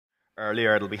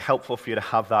earlier. It'll be helpful for you to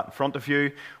have that in front of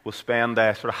you. We'll spend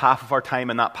sort of half of our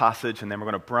time in that passage, and then we're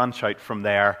going to branch out from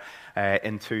there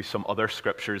into some other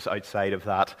scriptures outside of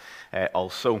that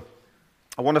also.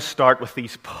 I want to start with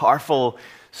these powerful,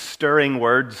 stirring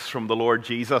words from the Lord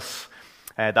Jesus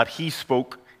that he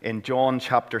spoke in John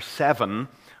chapter 7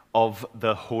 of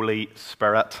the Holy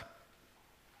Spirit.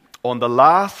 On the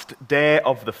last day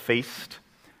of the feast,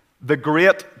 the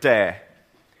great day,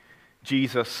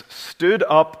 Jesus stood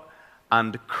up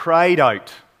and cried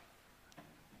out.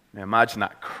 Now imagine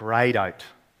that, cried out,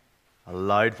 a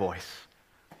loud voice.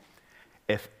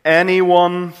 If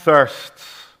anyone thirsts,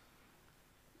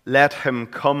 let him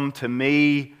come to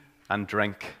me and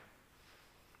drink.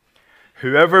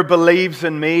 Whoever believes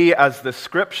in me, as the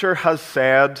scripture has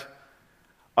said,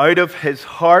 out of his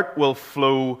heart will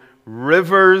flow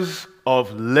rivers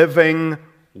of living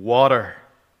water.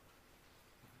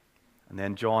 And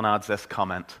then John adds this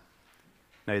comment.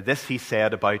 Now this he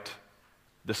said about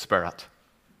the Spirit,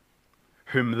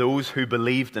 whom those who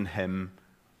believed in him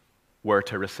were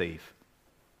to receive.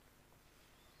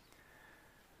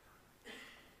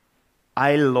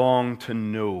 I long to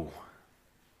know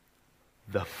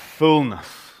the fullness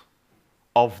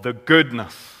of the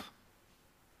goodness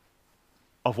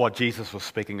of what Jesus was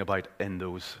speaking about in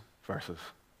those verses.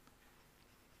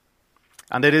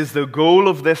 And it is the goal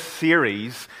of this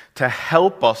series to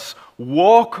help us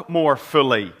walk more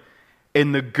fully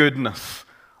in the goodness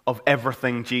of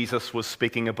everything Jesus was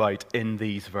speaking about in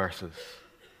these verses.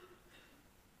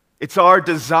 It's our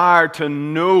desire to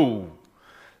know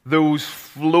those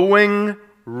flowing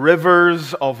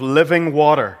rivers of living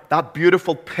water, that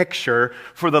beautiful picture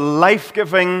for the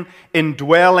life-giving,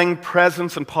 indwelling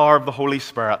presence and power of the Holy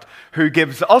Spirit, who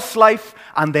gives us life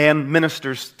and then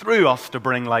ministers through us to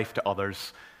bring life to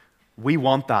others. We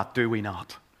want that, do we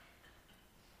not?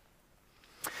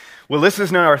 Well, this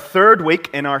is now our third week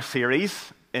in our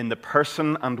series in the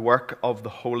person and work of the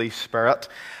Holy Spirit.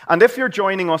 And if you're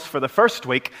joining us for the first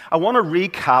week, I want to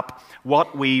recap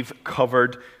what we've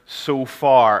covered so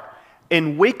far.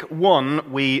 In week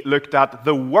 1, we looked at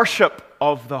the worship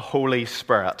of the Holy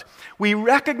Spirit. We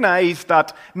recognize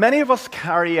that many of us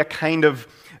carry a kind of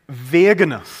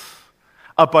vagueness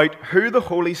about who the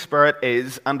Holy Spirit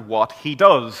is and what he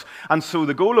does. And so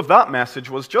the goal of that message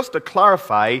was just to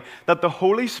clarify that the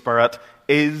Holy Spirit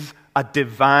is a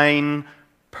divine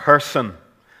person,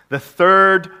 the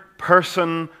third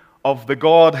person of the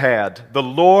Godhead, the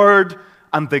Lord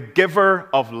and the giver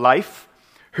of life,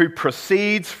 who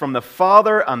proceeds from the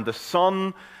Father and the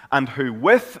Son, and who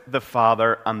with the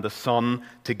Father and the Son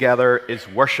together is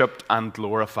worshipped and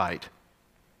glorified.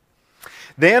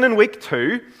 Then in week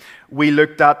 2, we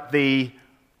looked at the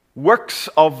works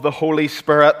of the Holy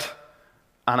Spirit,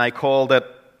 and I called it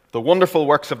the wonderful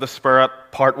works of the Spirit,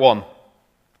 part 1.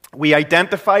 We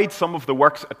identified some of the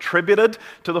works attributed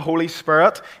to the Holy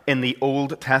Spirit in the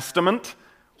Old Testament,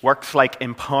 works like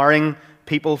empowering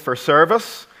people for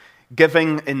service,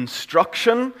 giving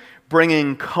instruction,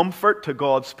 bringing comfort to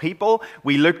God's people.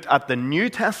 We looked at the New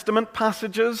Testament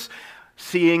passages,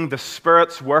 seeing the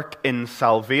Spirit's work in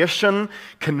salvation,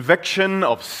 conviction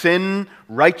of sin,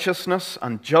 righteousness,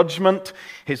 and judgment,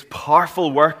 his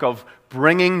powerful work of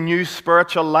bringing new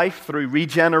spiritual life through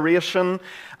regeneration,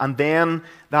 and then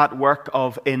that work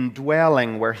of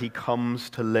indwelling where he comes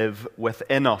to live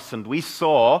within us. And we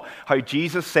saw how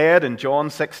Jesus said in John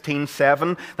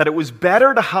 16:7 that it was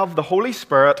better to have the Holy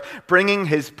Spirit bringing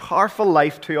his powerful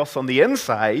life to us on the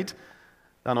inside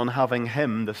than on having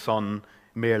him, the Son,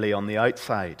 merely on the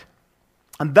outside.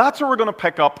 And that's where we're going to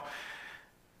pick up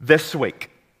this week.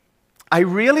 I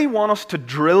really want us to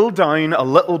drill down a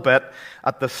little bit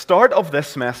at the start of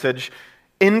this message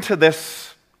into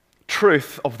this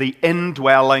truth of the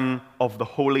indwelling of the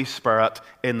Holy Spirit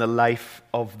in the life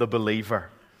of the believer.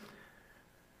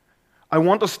 I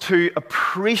want us to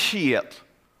appreciate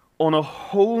on a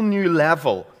whole new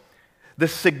level the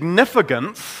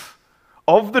significance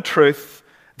of the truth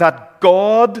that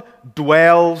God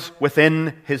dwells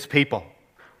within his people.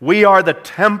 We are the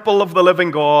temple of the living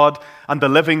God, and the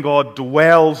living God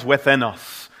dwells within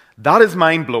us. That is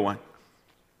mind-blowing.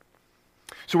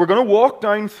 So we're going to walk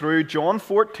down through John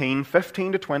 14,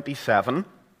 15 to 27.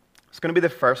 It's going to be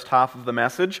the first half of the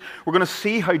message. We're going to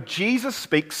see how Jesus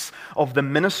speaks of the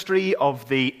ministry of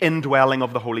the indwelling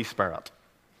of the Holy Spirit.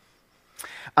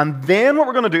 And then what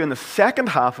we're going to do in the second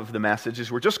half of the message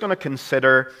is we're just going to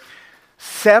consider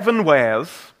 7 ways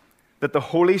that the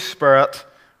Holy Spirit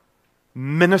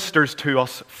ministers to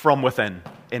us from within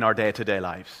in our day-to-day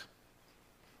lives.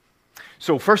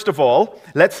 So first of all,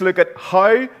 let's look at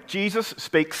how Jesus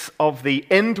speaks of the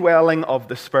indwelling of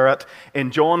the Spirit in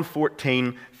John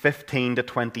 14:15 to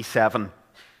 27.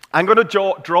 I'm going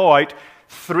to draw out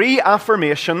 3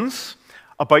 affirmations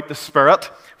about the Spirit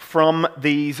from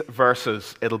these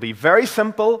verses. It'll be very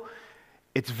simple,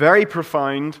 it's very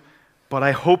profound, but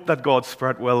I hope that God's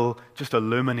Spirit will just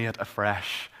illuminate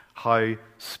afresh how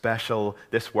special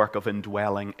this work of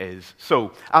indwelling is.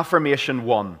 So, affirmation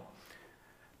 1.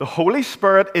 The Holy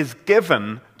Spirit is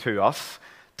given to us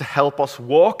to help us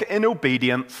walk in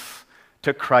obedience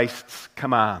to Christ's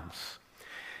commands.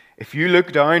 If you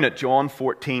look down at John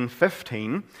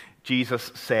 14:15,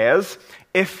 Jesus says,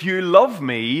 "If you love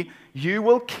me, you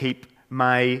will keep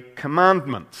my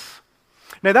commandments."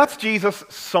 Now that's Jesus'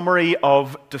 summary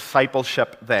of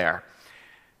discipleship there.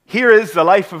 Here is the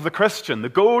life of the Christian, the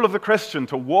goal of the Christian,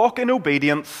 to walk in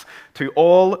obedience to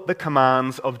all the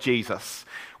commands of Jesus.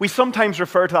 We sometimes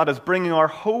refer to that as bringing our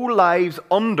whole lives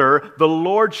under the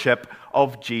lordship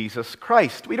of Jesus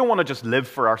Christ. We don't want to just live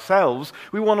for ourselves.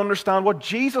 We want to understand what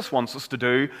Jesus wants us to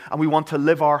do, and we want to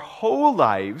live our whole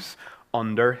lives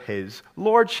under his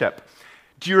lordship.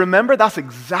 Do you remember that's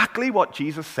exactly what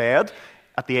Jesus said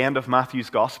at the end of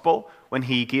Matthew's Gospel when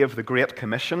he gave the Great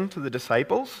Commission to the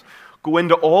disciples? Go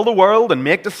into all the world and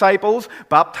make disciples,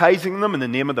 baptizing them in the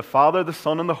name of the Father, the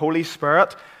Son, and the Holy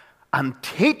Spirit, and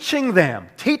teaching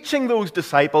those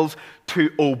disciples to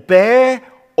obey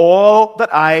all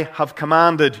that I have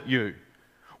commanded you.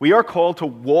 We are called to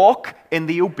walk in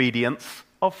the obedience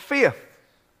of faith.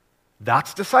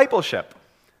 That's discipleship.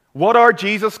 What are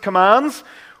Jesus' commands?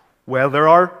 Well, there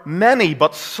are many,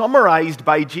 but summarized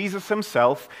by Jesus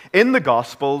himself in the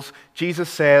Gospels, Jesus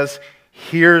says,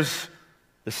 here's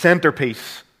the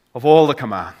centerpiece of all the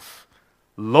commands.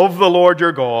 Love the Lord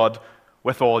your God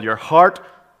with all your heart,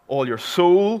 all your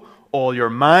soul, all your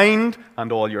mind,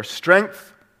 and all your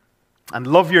strength, and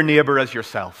love your neighbor as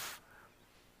yourself.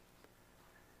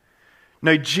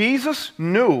 Now, Jesus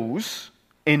knows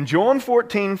in John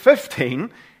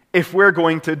 14:15, if we're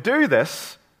going to do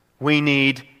this, we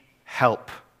need help.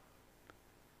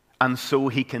 And so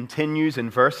he continues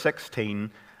in verse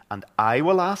 16, "And I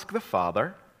will ask the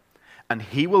Father, and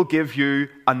he will give you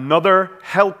another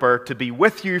helper to be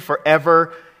with you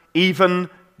forever, even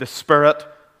the Spirit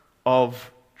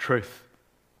of truth."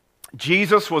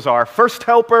 Jesus was our first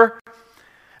helper.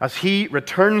 As he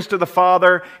returns to the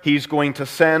Father, he's going to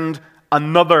send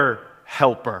another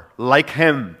helper like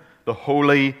him, the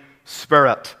Holy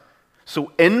Spirit.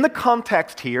 So in the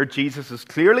context here, Jesus is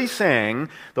clearly saying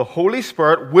the Holy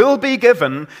Spirit will be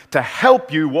given to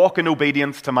help you walk in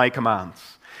obedience to my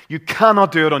commands. You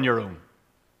cannot do it on your own.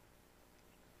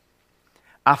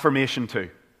 Affirmation 2.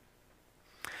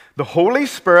 The Holy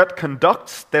Spirit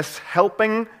conducts this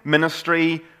helping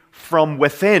ministry from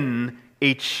within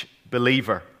each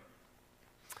believer.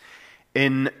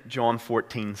 In John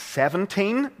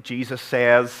 14:17, Jesus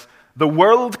says, "The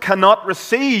world cannot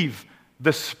receive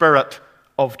the Spirit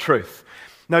of truth."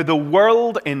 Now, the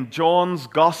world in John's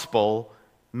Gospel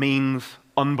means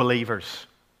unbelievers,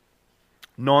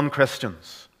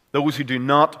 non-Christians, those who do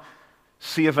not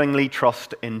savingly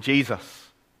trust in Jesus.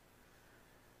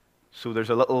 So there's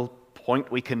a little point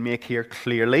we can make here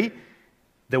clearly.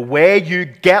 The way you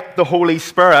get the Holy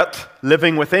Spirit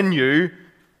living within you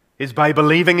is by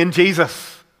believing in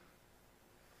Jesus.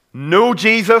 No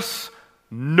Jesus,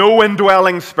 no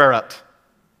indwelling Spirit.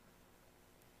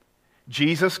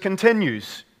 Jesus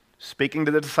continues, speaking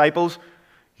to the disciples,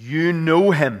 you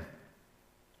know him.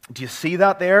 Do you see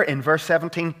that there in verse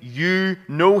 17? You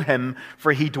know him,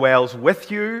 for he dwells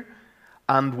with you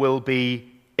and will be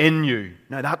in you.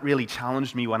 Now that really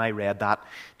challenged me when I read that.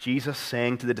 Jesus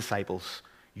saying to the disciples,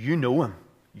 you know him.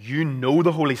 You know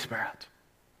the Holy Spirit.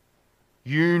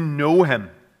 You know him,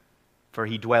 for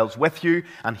he dwells with you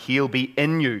and he'll be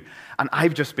in you. And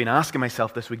I've just been asking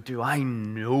myself this week, do I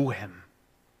know him?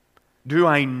 Do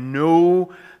I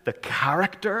know the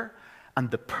character and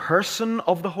the person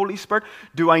of the Holy Spirit?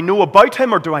 Do I know about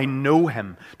him or do I know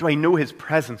him? Do I know his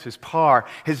presence, his power,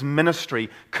 his ministry,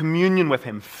 communion with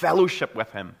him, fellowship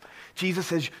with him? Jesus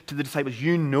says to the disciples,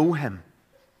 you know him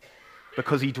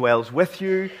because he dwells with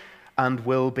you and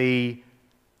will be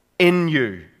in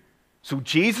you. So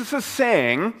Jesus is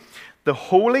saying the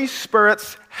Holy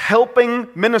Spirit's helping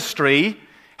ministry,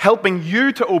 helping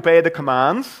you to obey the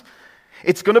commands,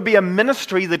 it's going to be a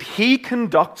ministry that he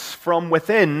conducts from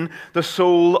within the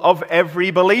soul of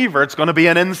every believer. It's going to be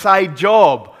an inside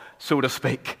job, so to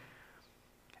speak.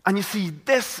 And you see,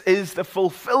 this is the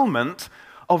fulfillment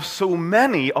of so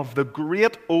many of the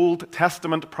great Old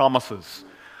Testament promises.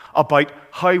 about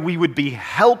how we would be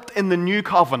helped in the new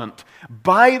covenant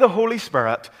by the Holy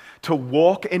Spirit to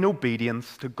walk in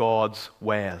obedience to God's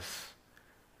ways.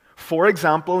 For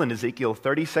example, in Ezekiel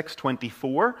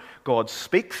 36:24, God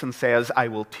speaks and says, I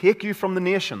will take you from the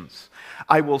nations.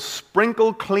 I will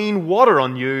sprinkle clean water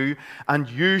on you, and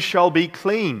you shall be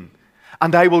clean.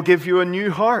 And I will give you a new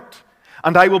heart.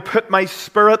 And I will put my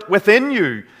spirit within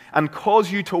you and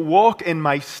cause you to walk in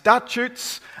my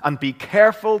statutes and be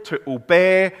careful to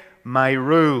obey my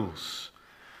rules.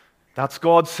 That's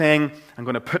God saying, I'm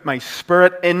going to put my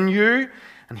spirit in you,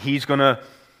 and He's going to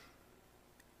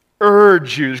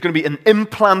urge you. There's going to be an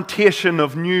implantation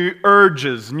of new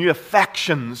urges, new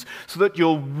affections, so that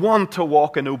you'll want to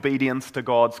walk in obedience to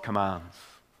God's commands.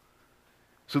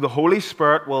 So the Holy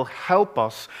Spirit will help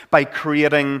us by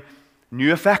creating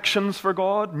new affections for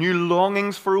God, new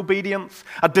longings for obedience,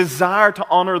 a desire to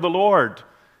honor the Lord.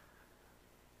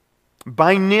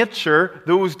 By nature,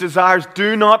 those desires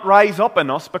do not rise up in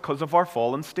us because of our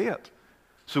fallen state.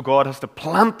 So God has to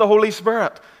plant the Holy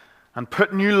Spirit and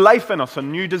put new life in us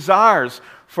and new desires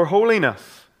for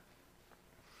holiness.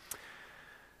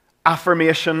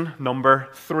 Affirmation number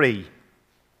 3.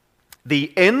 The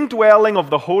indwelling of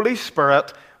the Holy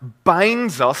Spirit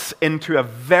binds us into a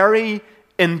very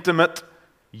intimate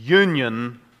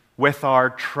union with our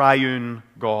triune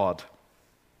God.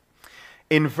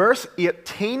 In verse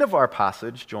 18 of our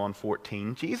passage, John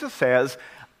 14, Jesus says,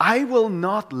 I will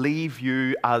not leave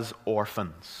you as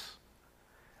orphans.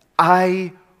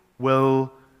 I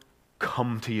will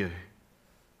come to you.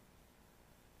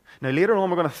 Now, later on,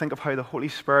 we're going to think of how the Holy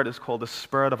Spirit is called the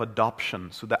Spirit of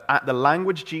adoption. So the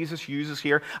language Jesus uses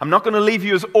here, I'm not going to leave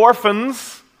you as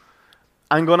orphans.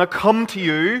 I'm going to come to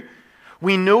you.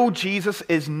 We know Jesus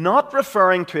is not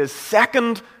referring to His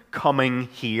second coming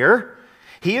here.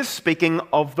 He is speaking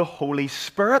of the Holy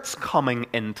Spirit's coming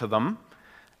into them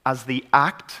as the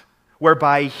act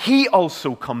whereby He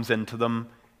also comes into them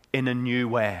in a new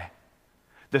way.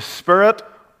 The Spirit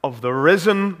of the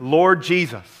risen Lord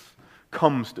Jesus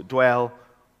comes to dwell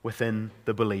within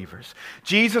the believers.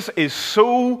 Jesus is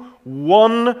so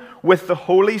one with the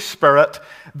Holy Spirit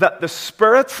that the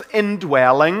Spirit's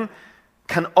indwelling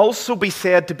can also be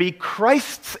said to be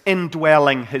Christ's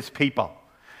indwelling His people.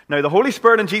 Now, the Holy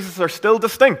Spirit and Jesus are still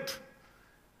distinct,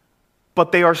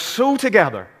 but they are so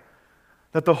together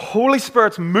that the Holy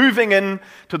Spirit's moving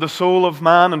into the soul of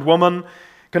man and woman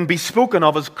can be spoken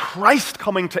of as Christ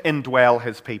coming to indwell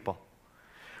His people.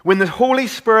 When the Holy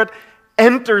Spirit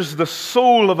enters the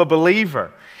soul of a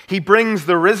believer, He brings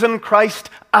the risen Christ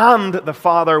and the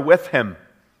Father with Him.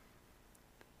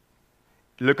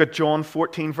 Look at John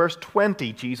 14, verse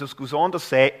 20. Jesus goes on to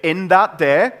say, in that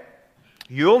day,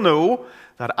 you'll know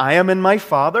that I am in my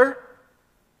Father,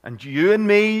 and you in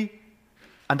me,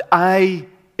 and I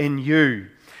in you.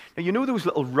 Now, you know those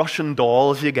little Russian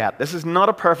dolls you get? This is not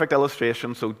a perfect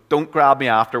illustration, so don't grab me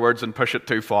afterwards and push it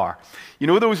too far. You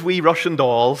know those wee Russian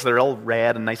dolls? They're all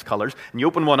red and nice colors. And you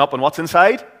open one up, and what's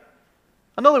inside?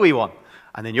 Another wee one.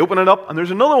 And then you open it up, and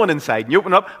there's another one inside. And you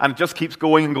open it up, and it just keeps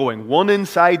going and going. One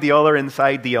inside the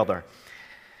other.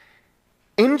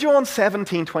 In John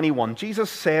 17:21, Jesus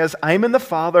says, I'm in the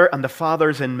Father, and the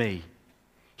Father's in me.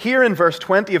 Here in verse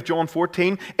 20 of John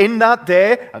 14, in that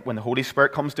day, when the Holy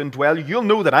Spirit comes to indwell you, you'll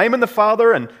know that I'm in the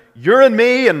Father, and you're in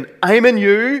me, and I'm in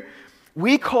you.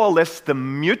 We call this the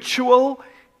mutual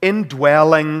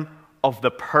indwelling of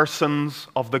the persons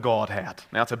of the Godhead.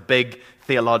 Now, that's a big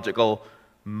theological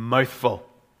mouthful.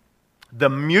 The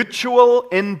mutual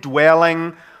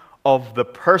indwelling of the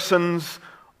persons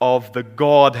of the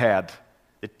Godhead.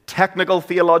 The technical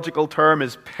theological term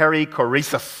is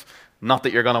perichoresis. Not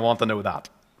that you're going to want to know that.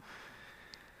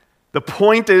 The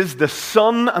point is, the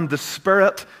Son and the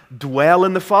Spirit dwell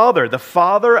in the Father. The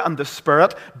Father and the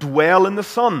Spirit dwell in the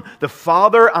Son. The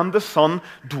Father and the Son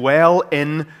dwell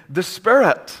in the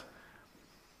Spirit.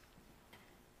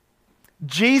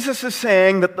 Jesus is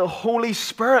saying that the Holy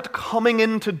Spirit coming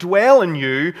in to dwell in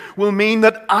you will mean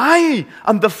that I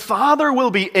and the Father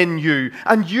will be in you,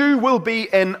 and you will be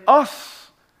in us.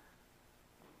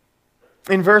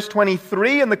 In verse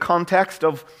 23, in the context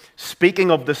of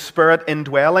speaking of the Spirit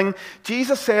indwelling,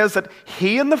 Jesus says that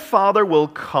He and the Father will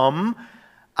come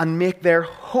and make their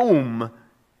home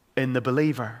in the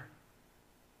believer.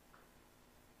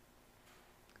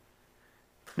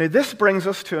 Now, this brings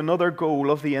us to another goal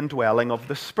of the indwelling of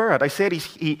the Spirit. I said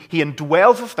he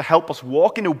indwells us to help us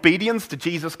walk in obedience to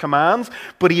Jesus' commands,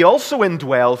 but He also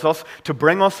indwells us to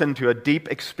bring us into a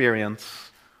deep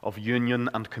experience of union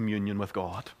and communion with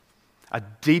God. A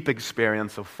deep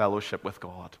experience of fellowship with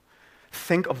God.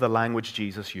 Think of the language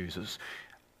Jesus uses.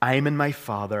 I'm in my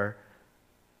Father,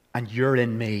 and you're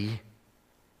in me,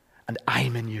 and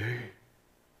I'm in you.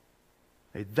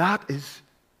 Now, that is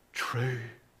true.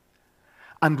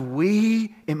 And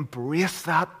we embrace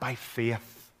that by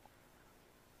faith.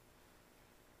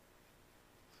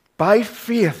 By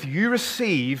faith, you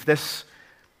receive this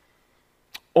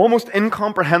almost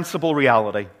incomprehensible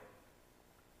reality.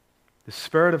 The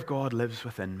Spirit of God lives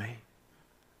within me,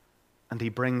 and He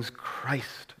brings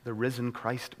Christ, the risen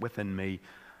Christ, within me,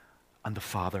 and the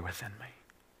Father within me.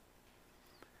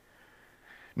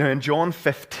 Now, in John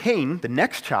 15, the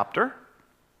next chapter,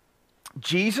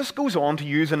 Jesus goes on to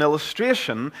use an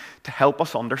illustration to help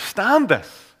us understand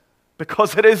this,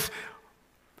 because it is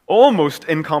almost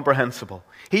incomprehensible.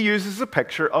 He uses a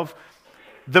picture of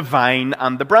the vine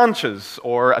and the branches,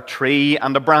 or a tree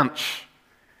and a branch.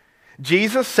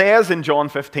 Jesus says in John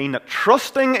 15 that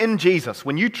trusting in Jesus,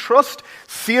 when you trust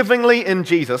savingly in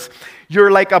Jesus,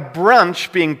 you're like a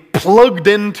branch being plugged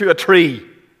into a tree.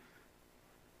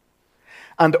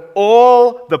 And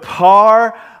all the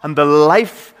power and the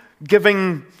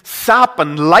life-giving sap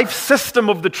and life system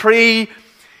of the tree,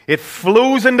 it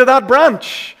flows into that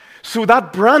branch. So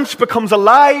that branch becomes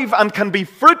alive and can be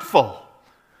fruitful.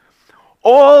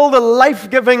 All the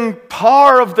life-giving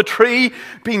power of the tree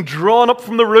being drawn up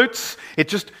from the roots, it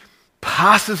just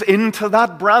passes into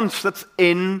that branch that's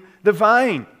in the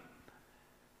vine.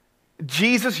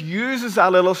 Jesus uses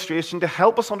that illustration to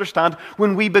help us understand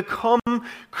when we become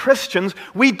Christians,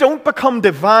 we don't become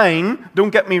divine, don't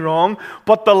get me wrong,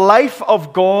 but the life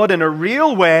of God in a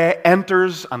real way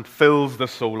enters and fills the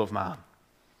soul of man.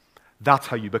 That's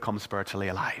how you become spiritually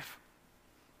alive.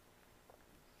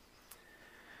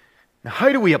 Now,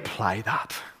 how do we apply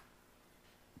that?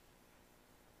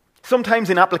 Sometimes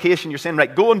in application you're saying,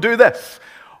 right, go and do this,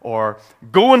 or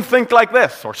go and think like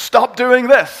this, or stop doing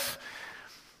this.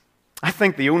 I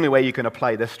think the only way you can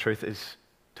apply this truth is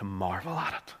to marvel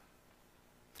at it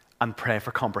and pray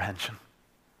for comprehension.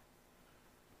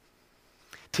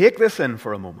 Take this in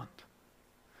for a moment.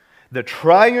 The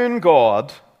triune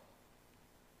God,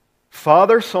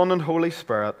 Father, Son, and Holy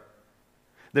Spirit,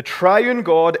 the triune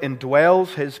God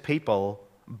indwells His people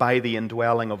by the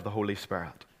indwelling of the Holy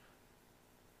Spirit.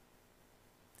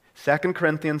 2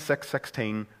 Corinthians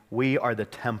 6:16, we are the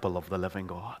temple of the living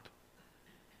God.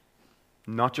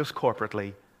 Not just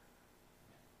corporately,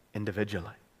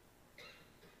 individually.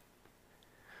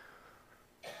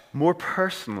 More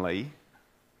personally,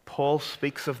 Paul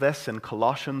speaks of this in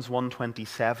Colossians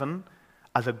 1:27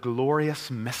 as a glorious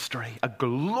mystery. A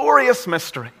glorious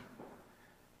mystery.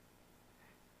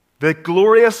 The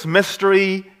glorious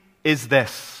mystery is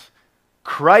this: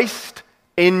 Christ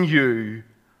in you,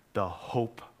 the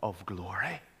hope of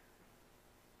glory.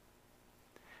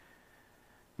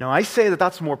 Now, I say that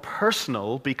that's more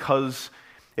personal because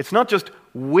it's not just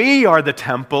we are the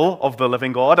temple of the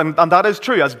living God, and that is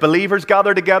true. As believers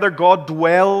gather together, God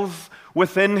dwells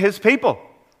within His people.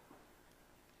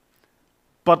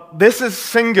 But this is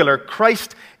singular.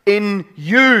 Christ in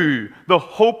you, the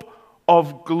hope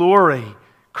of glory.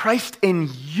 Christ in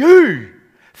you.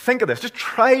 Think of this. Just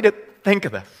try to think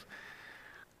of this.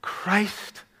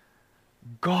 Christ,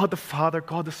 God the Father,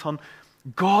 God the Son,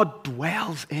 God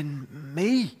dwells in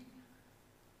me.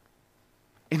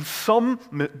 In some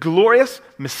glorious,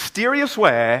 mysterious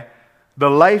way, the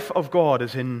life of God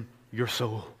is in your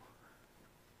soul,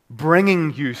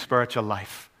 bringing you spiritual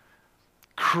life,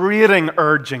 creating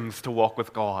urgings to walk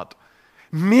with God,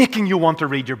 making you want to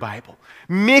read your Bible,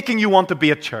 making you want to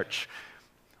be at church.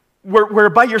 Where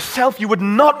by yourself you would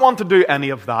not want to do any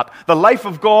of that. The life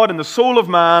of God in the soul of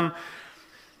man,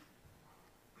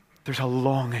 there's a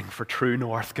longing for true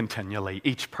north continually.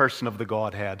 Each person of the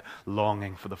Godhead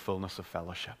longing for the fullness of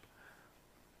fellowship.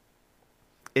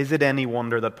 Is it any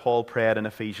wonder that Paul prayed in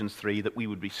Ephesians 3 that we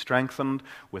would be strengthened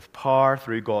with power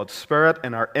through God's Spirit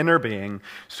in our inner being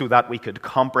so that we could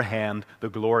comprehend the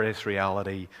glorious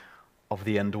reality of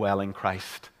the indwelling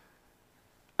Christ?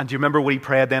 And do you remember what he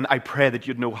prayed then? I pray that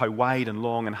you'd know how wide and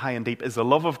long and high and deep is the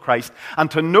love of Christ,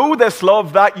 and to know this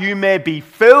love that you may be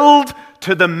filled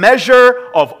to the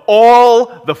measure of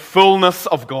all the fullness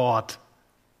of God.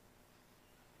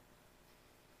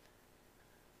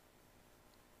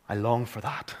 I long for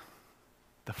that,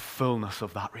 the fullness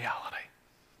of that reality,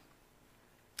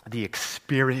 the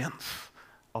experience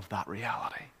of that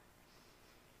reality.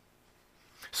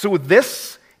 So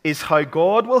this is how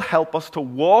God will help us to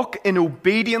walk in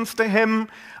obedience to Him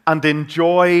and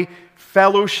enjoy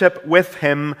fellowship with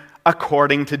Him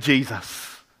according to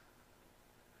Jesus.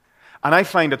 And I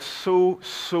find it so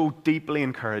deeply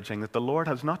encouraging that the Lord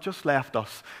has not just left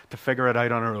us to figure it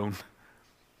out on our own.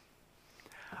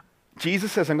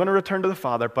 Jesus says, I'm going to return to the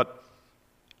Father, but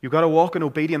You've got to walk in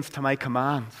obedience to my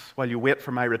commands while you wait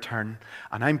for my return.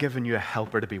 And I'm giving you a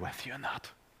helper to be with you in that,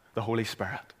 the Holy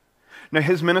Spirit. Now,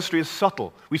 his ministry is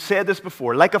subtle. We've said this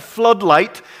before. Like a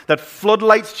floodlight that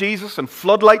floodlights Jesus and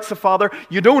floodlights the Father,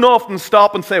 you don't often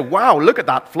stop and say, wow, look at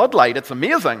that floodlight. It's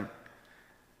amazing.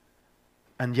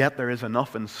 And yet there is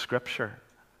enough in Scripture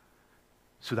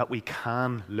so that we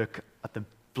can look at the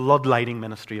floodlighting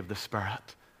ministry of the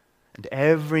Spirit. And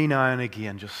every now and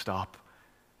again just stop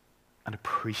and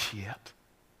appreciate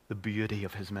the beauty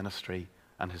of his ministry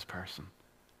and his person.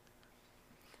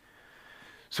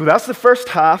 So that's the first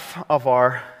half of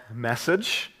our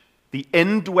message, the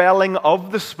indwelling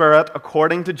of the Spirit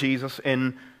according to Jesus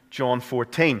in John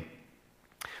 14.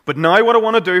 But now what I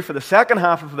want to do for the second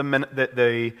half of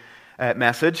the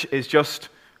message is just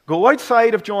go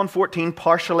outside of John 14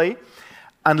 partially,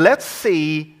 and let's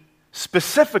see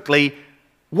specifically,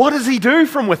 what does he do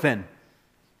from within?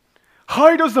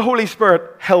 How does the Holy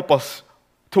Spirit help us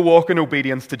to walk in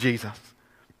obedience to Jesus?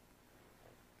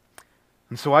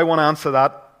 And so I want to answer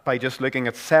that by just looking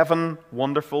at 7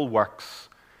 wonderful works.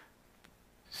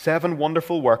 7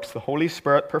 wonderful works the Holy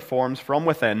Spirit performs from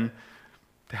within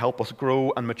to help us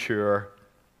grow and mature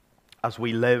as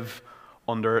we live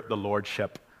under the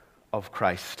lordship of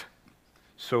Christ.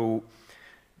 So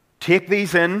take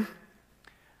these in,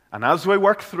 and as we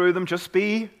work through them, just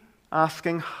be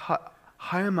asking, how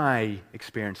am I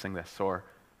experiencing this? Or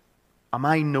am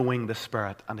I knowing the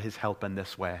Spirit and his help in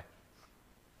this way?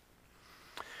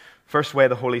 First way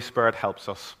the Holy Spirit helps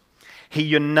us. He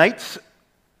unites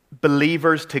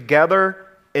believers together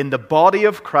in the body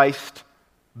of Christ,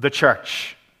 the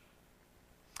church.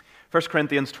 1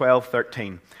 Corinthians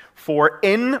 12:13. For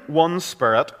in one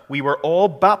Spirit we were all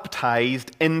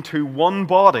baptized into one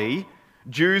body,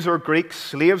 Jews or Greeks,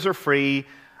 slaves or free,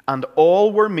 and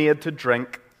all were made to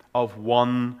drink of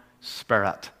one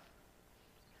Spirit.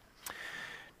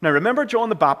 Now remember John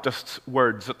the Baptist's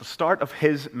words at the start of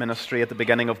his ministry at the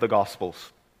beginning of the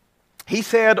Gospels. He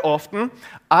said often,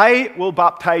 I will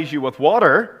baptize you with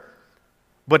water,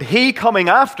 but he coming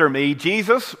after me,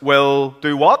 Jesus, will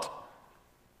do what?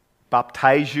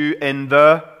 Baptize you in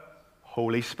the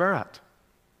Holy Spirit.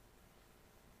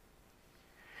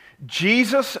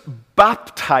 Jesus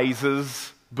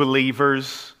baptizes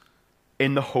believers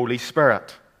in the Holy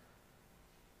Spirit.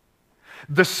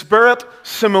 The Spirit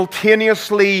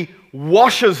simultaneously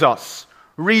washes us,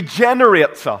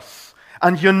 regenerates us,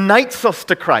 and unites us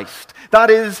to Christ. That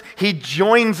is, he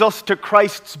joins us to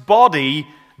Christ's body,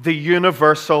 the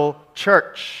universal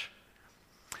church.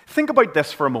 Think about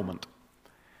this for a moment.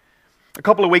 A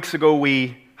couple of weeks ago,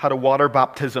 we had a water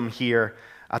baptism here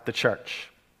at the church.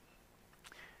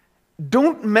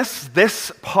 Don't miss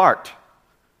this part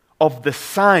of the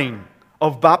sign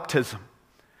of baptism.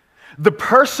 The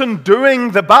person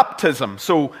doing the baptism,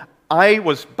 so I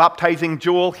was baptizing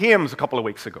Joel Hames a couple of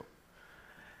weeks ago.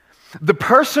 The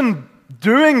person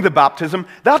doing the baptism,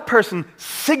 that person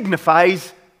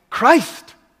signifies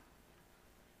Christ.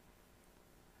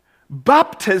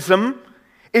 Baptism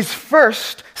is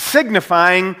first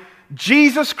signifying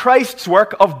Jesus Christ's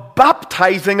work of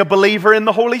baptizing a believer in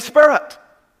the Holy Spirit.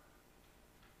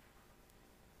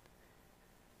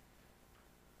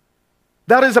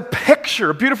 That is a picture,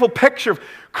 a beautiful picture of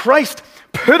Christ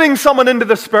putting someone into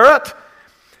the Spirit,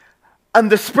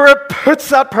 and the Spirit puts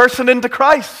that person into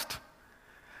Christ.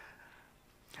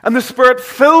 And the Spirit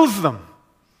fills them.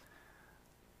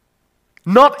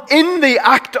 Not in the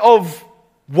act of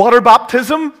water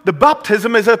baptism. The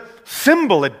baptism is a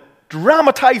symbol, a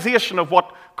dramatization of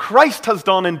what Christ has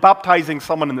done in baptizing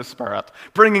someone in the Spirit,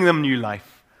 bringing them new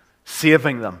life,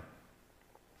 saving them.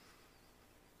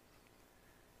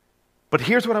 But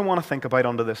here's what I want to think about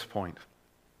under this point.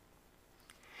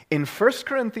 In 1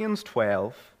 Corinthians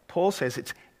 12, Paul says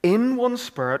it's in one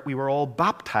Spirit we were all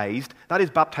baptized, that is,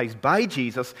 baptized by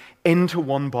Jesus, into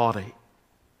one body.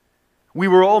 We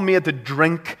were all made to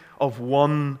drink of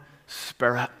one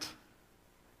Spirit.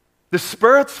 The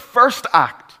Spirit's first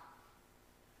act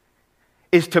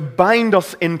is to bind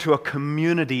us into a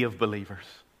community of believers,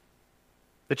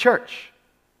 the church.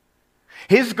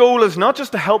 His goal is not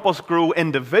just to help us grow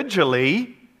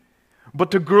individually, but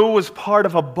to grow as part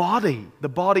of a body, the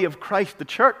body of Christ, the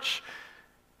church,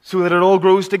 so that it all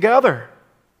grows together.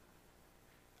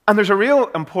 And there's a real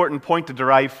important point to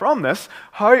derive from this.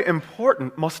 How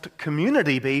important must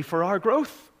community be for our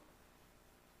growth?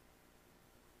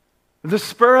 The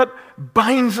Spirit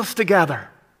binds us together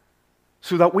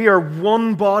so that we are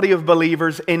one body of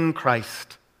believers in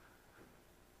Christ.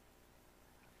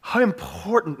 How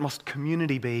important must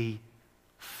community be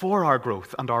for our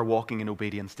growth and our walking in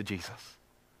obedience to Jesus?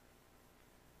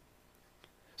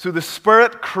 So the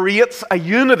Spirit creates a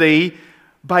unity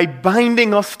by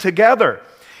binding us together.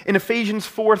 In Ephesians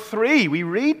 4:3, we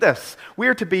read this. We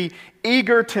are to be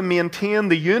eager to maintain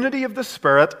the unity of the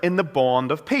Spirit in the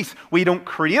bond of peace. We don't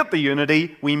create the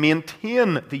unity, we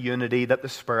maintain the unity that the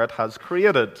Spirit has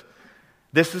created.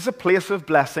 This is a place of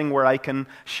blessing where I can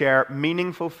share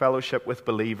meaningful fellowship with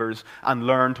believers and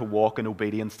learn to walk in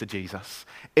obedience to Jesus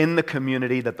in the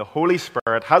community that the Holy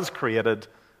Spirit has created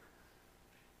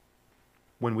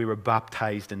when we were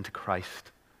baptized into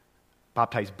Christ,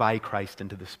 baptized by Christ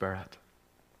into the Spirit.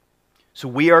 So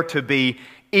we are to be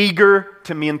eager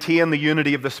to maintain the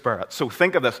unity of the Spirit. So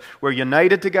think of this. We're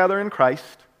united together in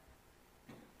Christ.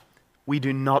 We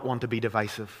do not want to be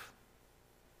divisive,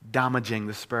 damaging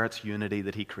the Spirit's unity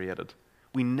that He created.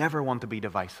 We never want to be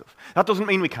divisive. That doesn't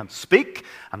mean we can't speak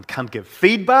and can't give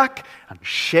feedback and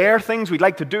share things we'd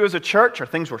like to do as a church or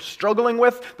things we're struggling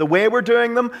with, the way we're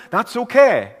doing them. That's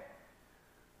okay.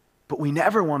 But we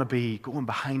never want to be going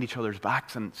behind each other's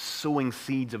backs and sowing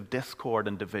seeds of discord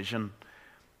and division.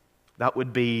 That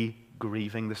would be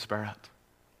grieving the Spirit.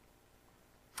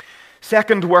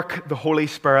 Second work the Holy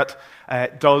Spirit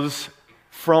does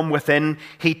from within,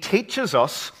 He teaches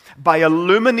us by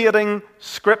illuminating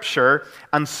Scripture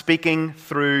and speaking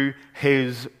through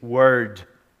His Word.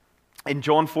 In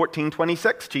John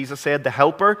 14:26, Jesus said, "The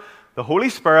Helper, the Holy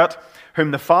Spirit,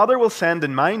 whom the Father will send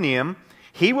in my name,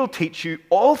 He will teach you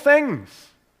all things,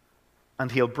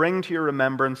 and He'll bring to your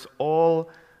remembrance all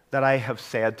that I have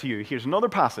said to you." Here's another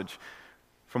passage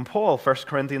from Paul, 1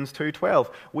 Corinthians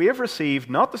 2:12. "We have received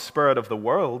not the spirit of the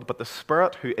world, but the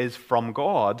Spirit who is from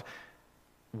God."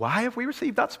 Why have we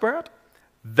received that Spirit?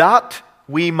 "That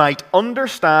we might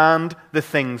understand the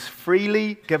things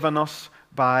freely given us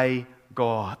by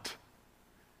God."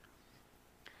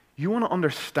 You want to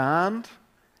understand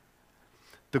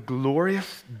the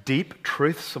glorious, deep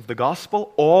truths of the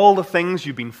gospel, all the things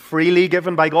you've been freely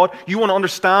given by God? You want to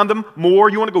understand them more?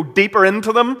 You want to go deeper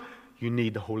into them? You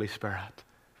need the Holy Spirit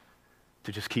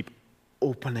to just keep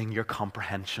opening your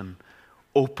comprehension,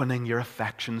 opening your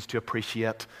affections to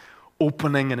appreciate,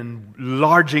 opening and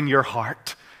enlarging your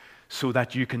heart so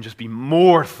that you can just be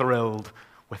more thrilled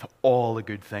with all the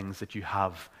good things that you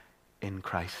have in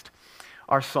Christ.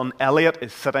 Our son Elliot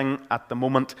is sitting at the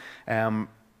moment,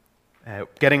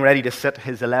 getting ready to sit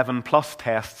his 11+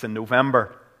 tests in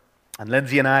November. And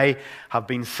Lindsay and I have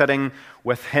been sitting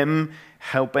with him,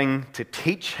 helping to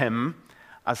teach him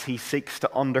as he seeks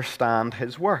to understand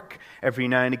his work. Every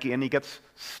now and again he gets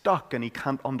stuck and he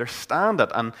can't understand it.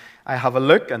 And I have a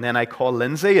look, and then I call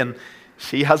Lindsay and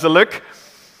she has a look.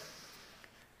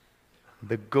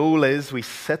 The goal is we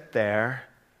sit there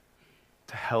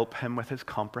to help him with his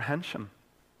comprehension.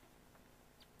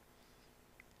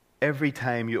 Every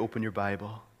time you open your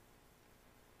Bible,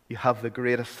 you have the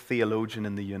greatest theologian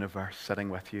in the universe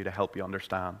sitting with you to help you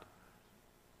understand.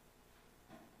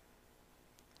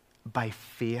 By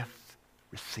faith,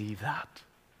 receive that.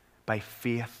 By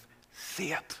faith,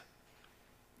 see it.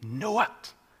 Know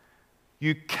it.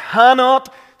 You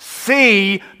cannot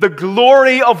see the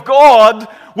glory of God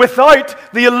without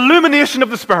the illumination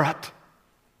of the Spirit.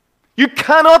 You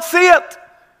cannot see it.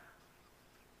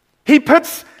 He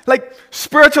puts like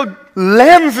spiritual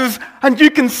lenses and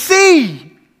you can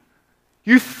see.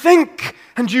 You think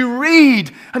and you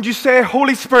read and you say,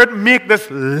 "Holy Spirit, make this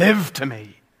live to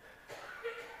me."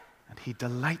 And He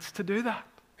delights to do that.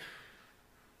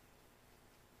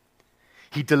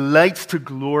 He delights to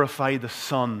glorify the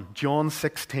Son. John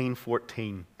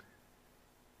 16:14.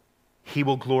 "He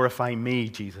will glorify me,"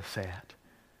 Jesus said,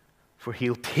 "for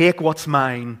He'll take what's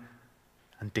mine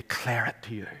and declare it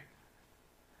to you."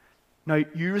 Now,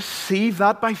 you receive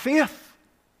that by faith.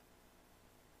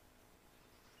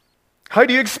 How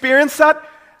do you experience that?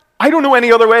 I don't know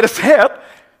any other way to say it.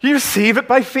 You receive it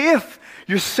by faith.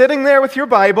 You're sitting there with your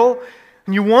Bible,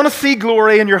 and you want to see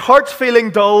glory, and your heart's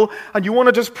feeling dull, and you want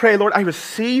to just pray, "Lord, I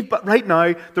receive but right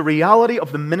now the reality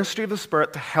of the ministry of the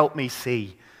Spirit to help me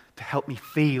see, to help me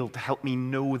feel, to help me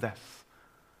know this."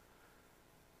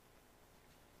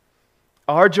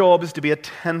 Our job is to be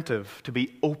attentive, to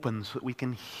be open, so that we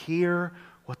can hear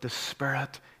what the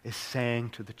Spirit is saying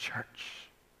to the church.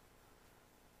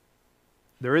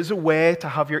 There is a way to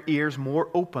have your ears more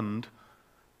opened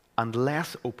and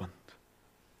less opened.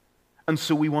 And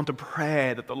so we want to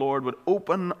pray that the Lord would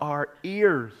open our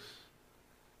ears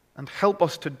and help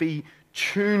us to be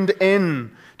tuned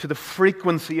in to the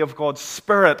frequency of God's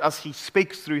Spirit as He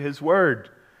speaks through His Word.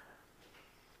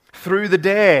 Through the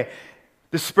day,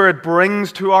 the Spirit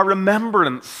brings to our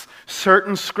remembrance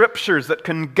certain scriptures that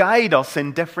can guide us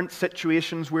in different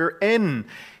situations we're in.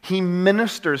 He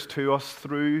ministers to us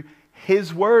through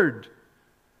His Word.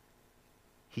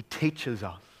 He teaches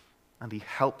us and He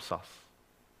helps us.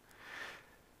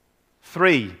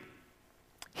 3,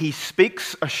 He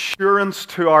speaks assurance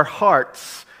to our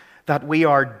hearts that we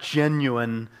are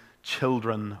genuine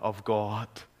children of God.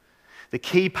 The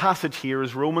key passage here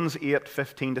is Romans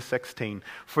 8:15-16.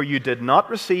 For you did not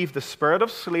receive the spirit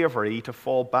of slavery to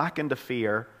fall back into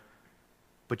fear,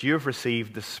 but you have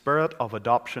received the spirit of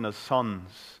adoption as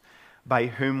sons, by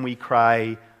whom we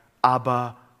cry,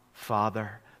 Abba,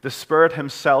 Father. The Spirit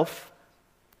Himself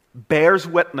bears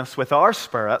witness with our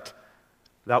spirit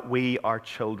that we are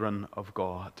children of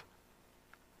God.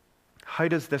 How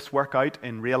does this work out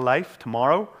in real life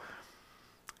tomorrow?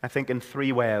 I think in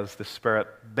 3 ways the Spirit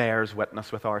bears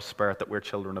witness with our spirit that we're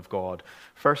children of God.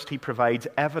 First, He provides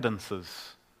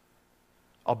evidences,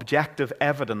 objective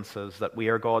evidences that we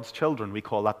are God's children. We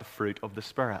call that the fruit of the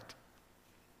Spirit.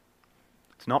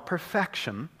 It's not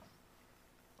perfection.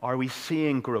 Are we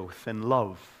seeing growth in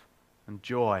love and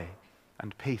joy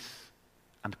and peace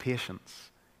and patience,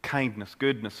 kindness,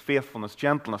 goodness, faithfulness,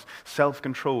 gentleness,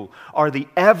 self-control? Are the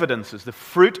evidences, the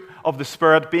fruit of the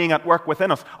Spirit being at work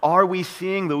within us, are we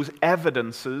seeing those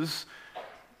evidences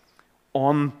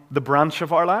on the branch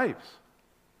of our lives?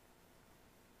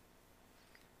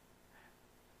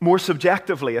 More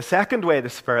subjectively, a second way the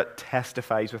Spirit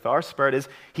testifies with our spirit is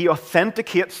He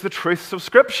authenticates the truths of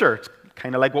Scripture. It's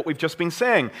kind of like what we've just been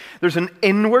saying. There's an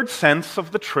inward sense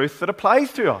of the truth that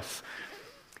applies to us.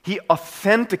 He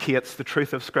authenticates the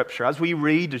truth of Scripture. As we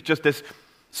read, there's just this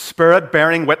Spirit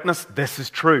bearing witness. This is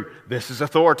true. This is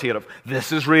authoritative.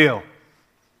 This is real.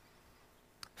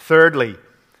 Thirdly,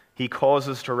 He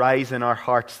causes to rise in our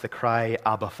hearts the cry,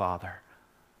 Abba, Father,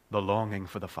 the longing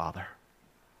for the Father.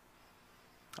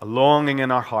 A longing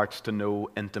in our hearts to know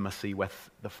intimacy with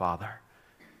the Father.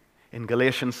 In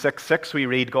Galatians 6:6 we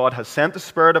read, God has sent the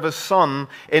Spirit of His Son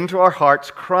into our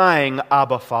hearts, crying,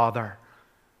 Abba, Father.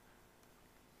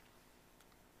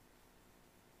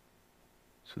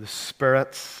 So the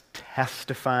Spirit's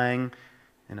testifying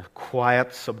in a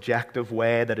quiet, subjective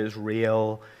way that is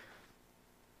real,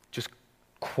 just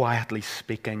quietly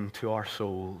speaking to our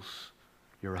souls,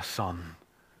 you're a son.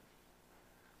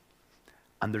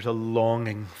 And there's a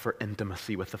longing for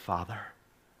intimacy with the Father.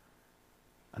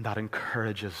 And that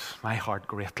encourages my heart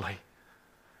greatly.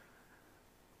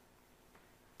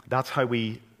 That's how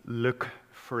we look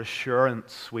for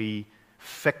assurance. We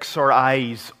fix our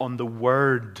eyes on the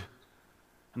Word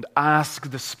and ask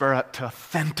the Spirit to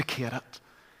authenticate it,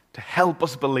 to help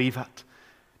us believe it,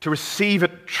 to receive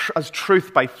it as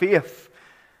truth by faith.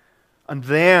 And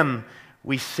then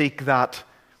we seek that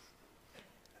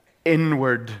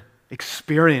inward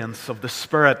experience of the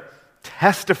Spirit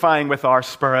testifying with our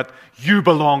spirit, you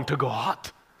belong to God.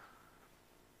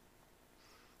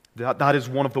 That is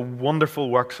one of the wonderful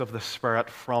works of the Spirit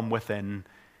from within.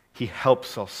 He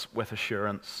helps us with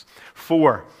assurance.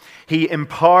 4, He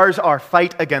empowers our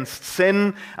fight against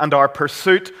sin and our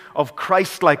pursuit of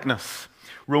Christ-likeness.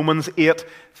 Romans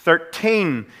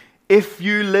 8:13. If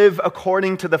you live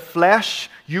according to the flesh,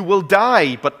 you will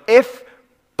die. But if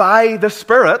by the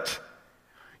Spirit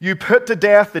you put to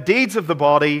death the deeds of the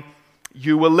body,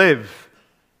 you will live.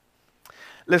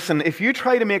 Listen, if you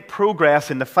try to make progress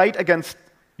in the fight against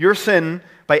your sin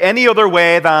by any other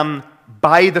way than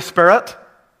by the Spirit,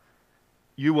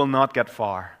 you will not get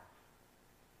far.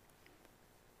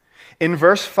 In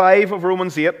verse 5 of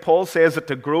Romans 8, Paul says that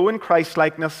to grow in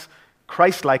Christ-likeness,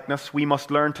 we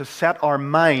must learn to set our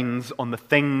minds on the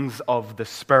things of the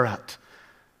Spirit.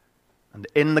 And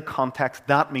in the context,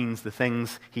 that means the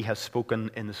things he has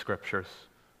spoken in the Scriptures.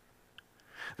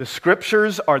 The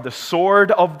Scriptures are the sword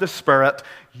of the Spirit,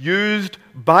 used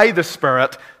by the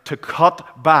Spirit to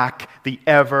cut back the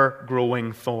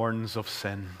ever-growing thorns of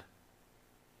sin.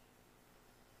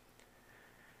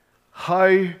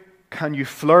 How can you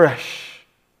flourish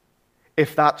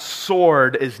if that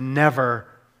sword is never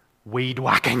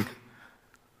weed-whacking?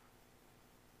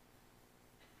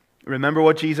 Remember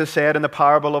what Jesus said in the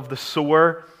parable of the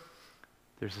sower?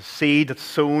 There's a seed that's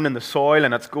sown in the soil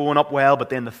and it's going up well, but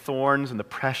then the thorns and the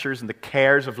pressures and the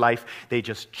cares of life, they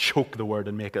just choke the word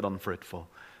and make it unfruitful.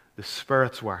 The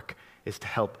Spirit's work is to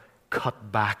help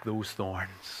cut back those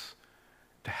thorns,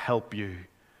 to help you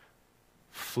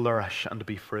flourish and to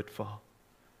be fruitful.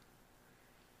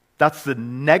 That's the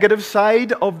negative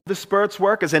side of the Spirit's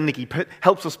work, as in He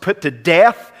helps us put to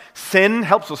death sin,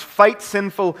 helps us fight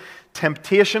sinful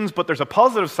temptations, but there's a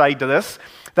positive side to this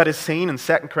that is seen in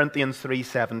 2 Corinthians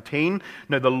 3:17.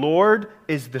 Now the Lord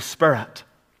is the Spirit,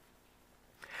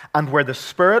 and where the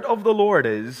Spirit of the Lord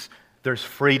is, there's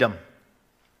freedom.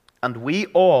 And we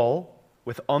all,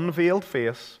 with unveiled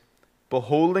face,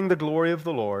 beholding the glory of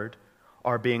the Lord,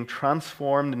 are being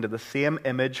transformed into the same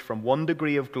image from one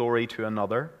degree of glory to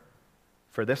another,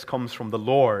 for this comes from the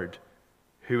Lord,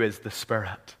 who is the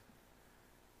Spirit.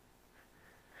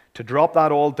 To drop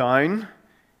that all down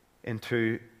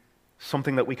into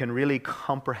something that we can really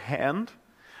comprehend,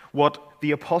 what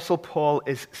the Apostle Paul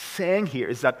is saying here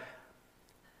is that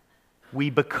we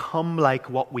become like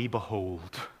what we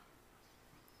behold.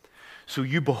 So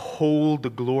you behold the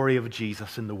glory of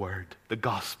Jesus in the Word, the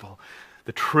gospel,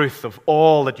 the truth of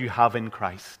all that you have in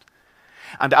Christ.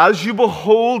 And as you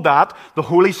behold that, the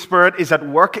Holy Spirit is at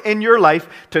work in your life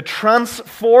to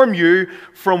transform you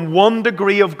from one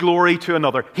degree of glory to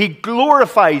another. He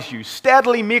glorifies you,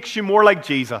 steadily makes you more like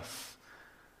Jesus.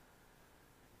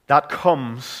 That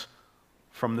comes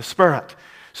from the Spirit.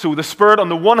 So the Spirit, on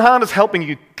the one hand, is helping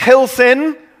you kill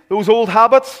sin, those old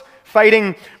habits,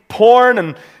 fighting porn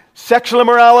and sexual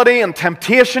immorality and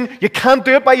temptation. You can't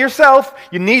do it by yourself.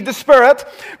 You need the Spirit.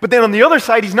 But then on the other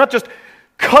side, He's not just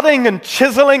cutting and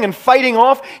chiseling and fighting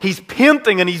off. He's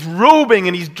painting and He's robing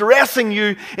and He's dressing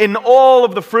you in all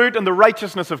of the fruit and the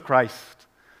righteousness of Christ.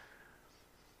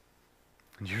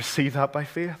 And you receive that by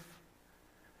faith.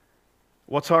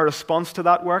 What's our response to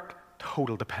that work?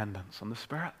 Total dependence on the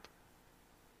Spirit.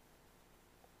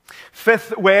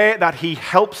 Fifth way that He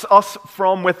helps us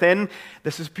from within,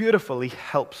 this is beautiful. He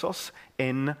helps us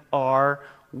in our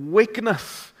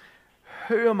weakness.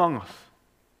 Who among us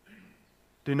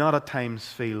do not at times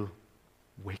feel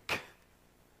weak?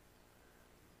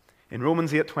 In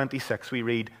Romans 8:26 we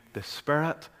read, the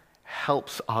Spirit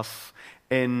helps us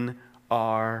in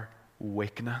our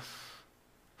weakness.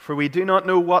 For we do not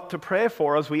know what to pray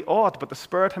for as we ought, but the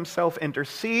Spirit Himself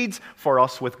intercedes for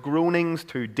us with groanings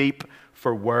too deep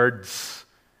for words.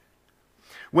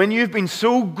 When you've been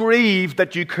so grieved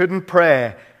that you couldn't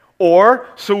pray, or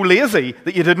so lazy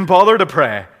that you didn't bother to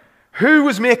pray, who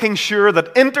was making sure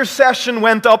that intercession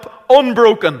went up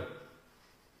unbroken?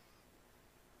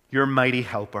 Your mighty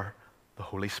helper, the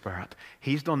Holy Spirit.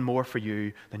 He's done more for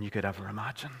you than you could ever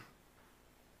imagine.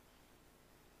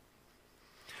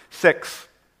 6,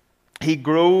 He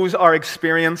grows our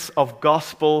experience of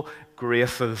gospel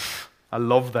graces. I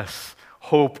love this.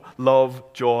 Hope,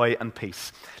 love, joy, and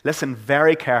peace. Listen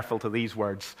very carefully to these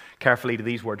words.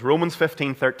 Romans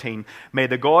 15:13. May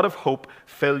the God of hope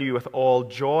fill you with all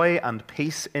joy and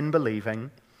peace in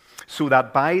believing, so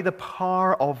that by the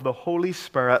power of the Holy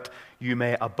Spirit you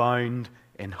may abound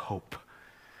in hope.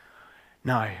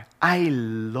 Now, I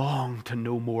long to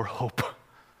know more hope.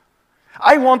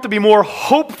 I want to be more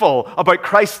hopeful about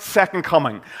Christ's second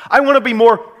coming. I want to be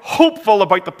more hopeful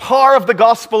about the power of the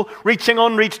gospel reaching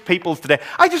unreached peoples today.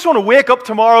 I just want to wake up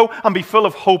tomorrow and be full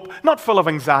of hope, not full of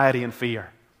anxiety and fear.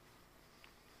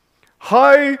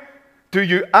 How do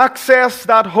you access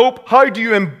that hope? How do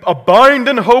you abound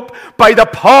in hope? By the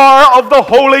power of the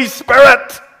Holy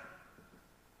Spirit.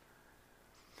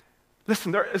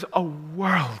 Listen, there is a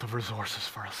world of resources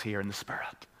for us here in the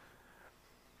Spirit.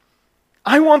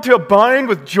 I want to abound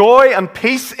with joy and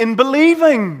peace in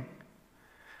believing.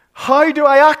 How do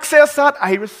I access that?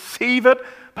 I receive it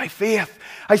by faith.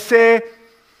 I say,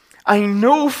 I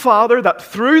know, Father, that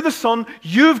through the Son,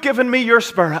 you've given me your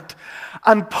Spirit.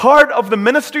 And part of the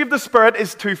ministry of the Spirit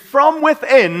is to, from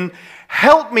within,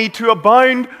 help me to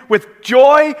abound with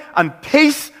joy and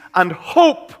peace and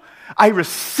hope. I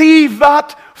receive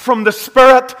that from the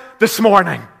Spirit this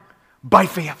morning by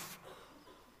faith.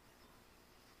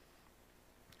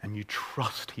 And you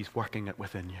trust He's working it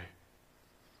within you.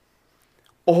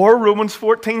 Or Romans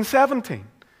 14:17.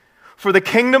 For the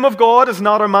kingdom of God is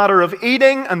not a matter of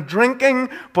eating and drinking,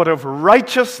 but of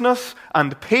righteousness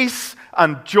and peace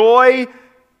and joy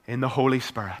in the Holy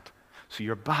Spirit. So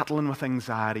you're battling with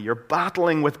anxiety, you're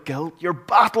battling with guilt, you're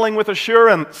battling with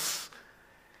assurance.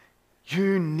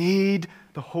 You need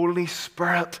the Holy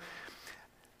Spirit,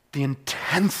 the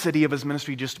intensity of His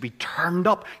ministry just to be turned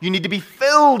up. You need to be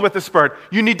filled with the Spirit.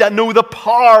 You need to know the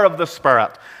power of the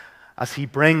Spirit as He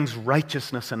brings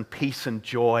righteousness and peace and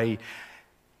joy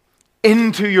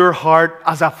into your heart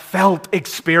as a felt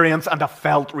experience and a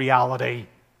felt reality.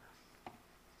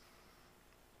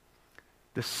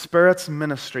 The Spirit's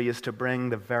ministry is to bring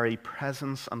the very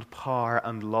presence and power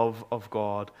and love of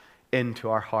God into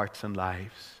our hearts and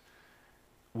lives.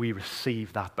 We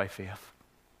receive that by faith.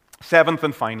 7th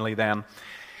and finally then,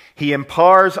 He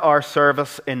empowers our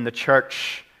service in the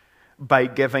church by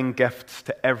giving gifts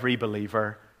to every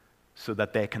believer so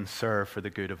that they can serve for the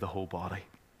good of the whole body.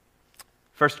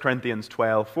 1 Corinthians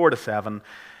 12:4-7.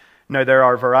 Now, there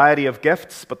are a variety of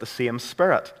gifts, but the same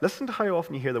Spirit. Listen to how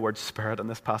often you hear the word Spirit in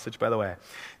this passage, by the way.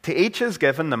 To each is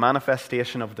given the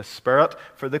manifestation of the Spirit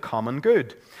for the common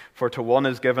good. For to one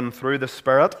is given through the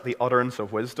Spirit the utterance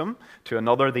of wisdom, to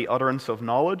another the utterance of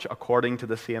knowledge according to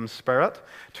the same Spirit,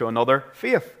 to another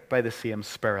faith by the same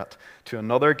Spirit, to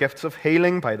another gifts of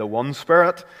healing by the one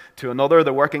Spirit, to another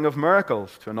the working of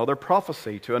miracles, to another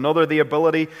prophecy, to another the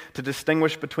ability to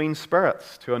distinguish between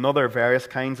spirits, to another various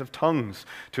kinds of tongues,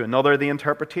 to another the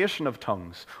interpretation of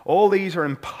tongues. All these are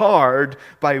empowered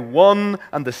by one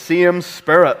and the same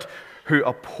Spirit, who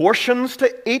apportions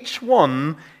to each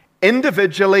one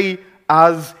individually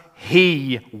as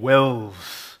He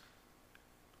wills.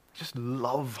 I just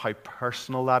love how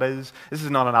personal that is. This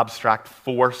is not an abstract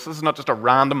force. This is not just a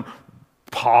random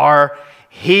power.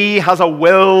 He has a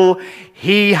will.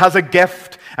 He has a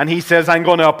gift. And He says, I'm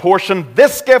going to apportion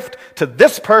this gift to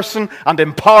this person and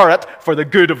empower it for the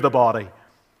good of the body.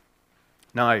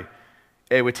 Now,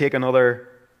 it would take another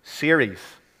series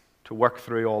to work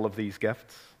through all of these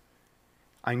gifts.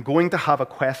 I'm going to have a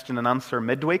question and answer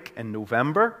midweek in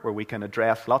November where we can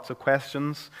address lots of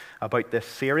questions about this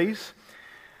series.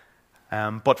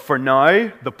 But for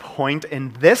now, the point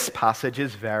in this passage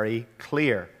is very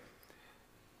clear.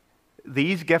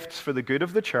 These gifts for the good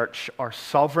of the church are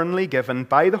sovereignly given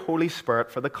by the Holy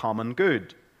Spirit for the common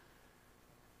good.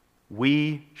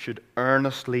 We should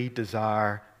earnestly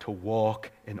desire to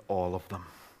walk in all of them.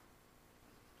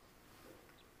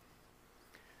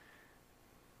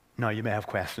 Now, you may have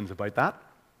questions about that,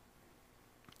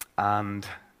 and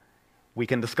we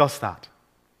can discuss that.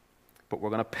 But we're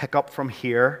going to pick up from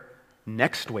here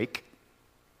next week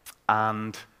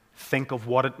and think of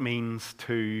what it means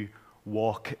to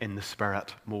walk in the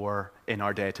Spirit more in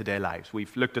our day-to-day lives.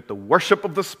 We've looked at the worship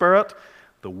of the Spirit,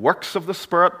 the works of the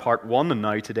Spirit, part 1, and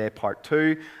now today, part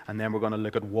 2, and then we're going to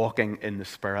look at walking in the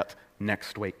Spirit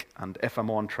next week. And if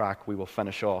I'm on track, we will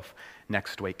finish off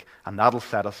next week. And that'll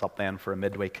set us up then for a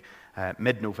midweek,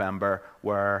 mid-November,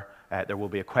 where there will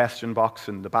be a question box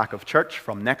in the back of church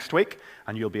from next week,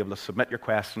 and you'll be able to submit your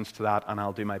questions to that, and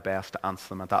I'll do my best to answer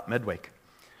them at that midweek.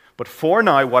 But for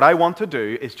now, what I want to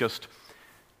do is just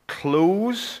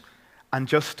close and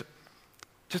just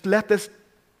let this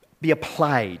be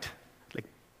applied.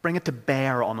 Bring it to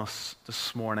bear on us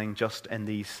this morning just in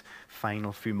these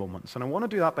final few moments. And I want to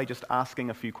do that by just asking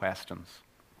a few questions.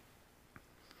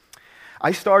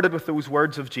 I started with those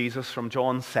words of Jesus from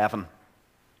John 7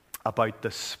 about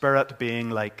the Spirit being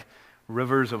like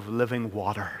rivers of living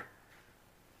water,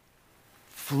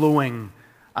 flowing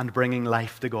and bringing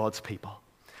life to God's people.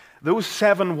 Those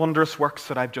 7 wondrous works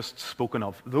that I've just spoken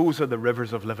of, those are the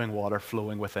rivers of living water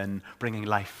flowing within, bringing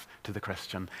life to the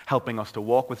Christian, helping us to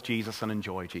walk with Jesus and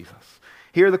enjoy Jesus.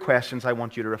 Here are the questions I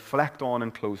want you to reflect on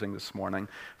in closing this morning.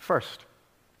 First,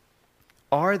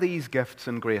 are these gifts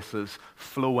and graces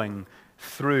flowing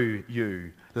through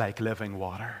you like living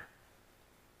water?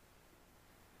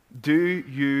 Do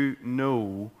you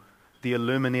know the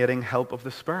illuminating help of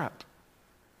the Spirit?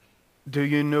 Do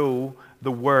you know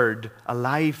the Word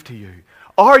alive to you?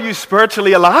 Are you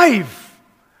spiritually alive?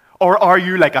 Or are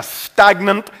you like a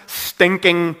stagnant,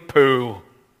 stinking pool?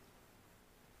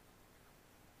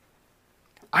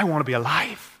 I want to be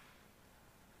alive.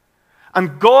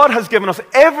 And God has given us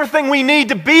everything we need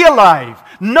to be alive.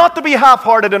 Not to be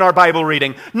half-hearted in our Bible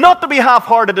reading. Not to be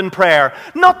half-hearted in prayer.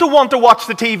 Not to want to watch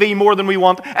the TV more than we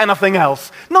want anything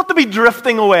else. Not to be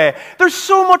drifting away. There's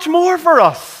so much more for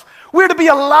us. We're to be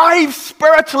alive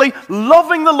spiritually,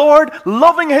 loving the Lord,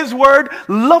 loving His Word,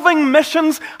 loving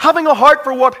missions, having a heart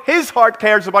for what His heart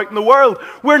cares about in the world.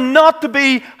 We're not to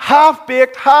be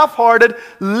half-baked, half-hearted,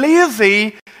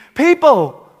 lazy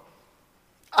people.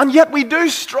 And yet we do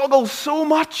struggle so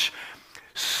much.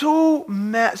 So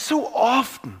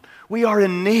often we are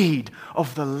in need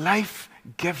of the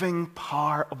life-giving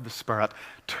power of the Spirit.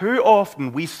 Too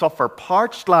often we suffer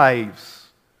parched lives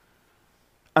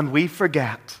and we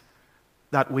forget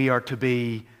that we are to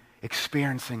be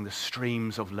experiencing the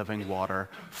streams of living water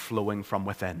flowing from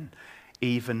within.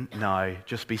 Even now,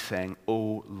 just be saying,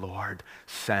 "Oh Lord,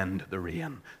 send the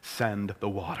rain, send the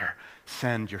water,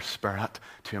 send your Spirit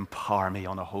to empower me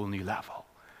on a whole new level.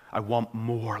 I want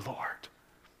more, Lord."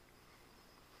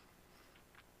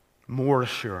 More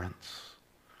assurance,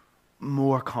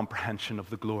 more comprehension of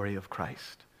the glory of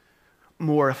Christ,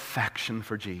 more affection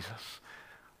for Jesus.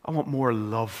 I want more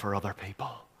love for other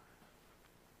people.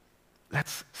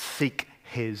 Let's seek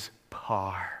His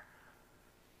power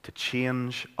to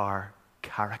change our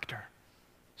character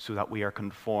so that we are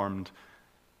conformed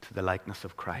to the likeness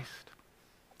of Christ.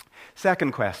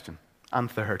 Second question, and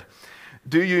third,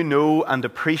 do you know and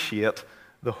appreciate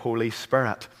the Holy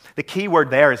Spirit. The key word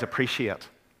there is appreciate.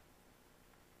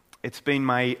 It's been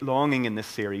my longing in this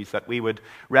series that we would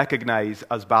recognize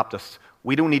as Baptists,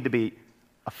 we don't need to be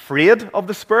afraid of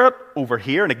the Spirit over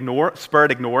here and ignore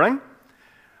Spirit ignoring,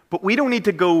 but we don't need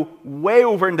to go way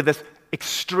over into this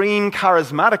extreme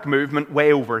charismatic movement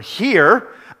way over here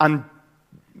and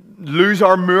lose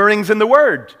our moorings in the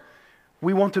Word.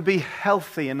 We want to be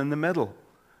healthy and in the middle.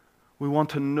 We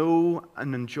want to know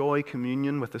and enjoy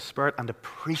communion with the Spirit and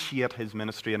appreciate His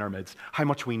ministry in our midst, how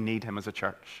much we need Him as a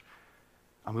church.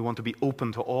 And we want to be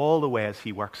open to all the ways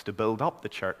He works to build up the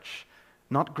church,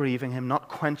 not grieving Him, not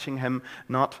quenching Him,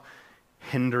 not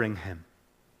hindering Him.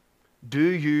 Do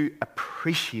you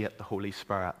appreciate the Holy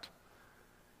Spirit?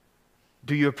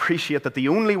 Do you appreciate that the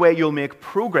only way you'll make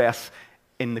progress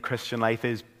in the Christian life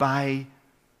is by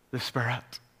the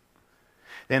Spirit?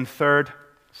 Then third,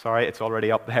 sorry, it's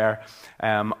already up there.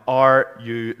 Are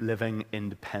you living in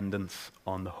dependence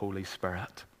on the Holy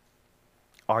Spirit?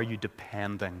 Are you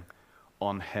depending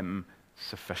on Him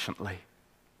sufficiently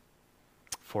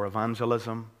for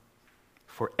evangelism,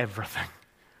 for everything?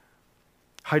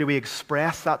 How do we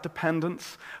express that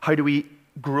dependence? How do we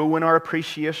grow in our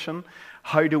appreciation?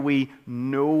 How do we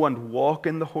know and walk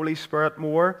in the Holy Spirit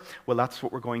more? Well, that's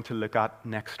what we're going to look at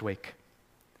next week.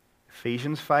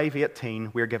 Ephesians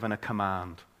 5:18, we're given a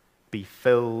command. Be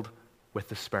filled with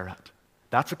the Spirit.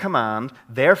 That's a command.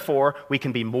 Therefore, we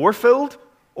can be more filled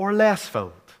or less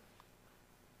filled.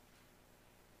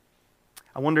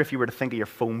 I wonder if you were to think of your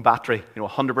phone battery,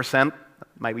 100%,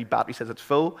 my wee battery says it's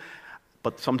full,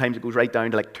 but sometimes it goes right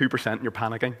down to like 2% and you're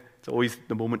panicking. It's always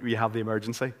the moment where you have the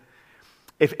emergency.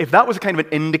 If that was a kind of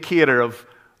an indicator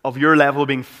of your level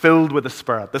being filled with the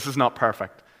Spirit, this is not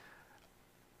perfect.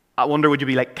 I wonder, would you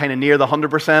be like kind of near the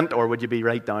 100% or would you be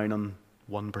right down on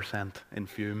 1% in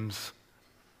fumes?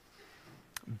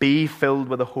 Be filled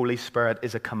with the Holy Spirit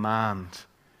is a command,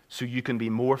 so you can be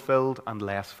more filled and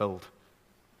less filled.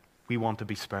 We want to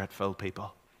be Spirit-filled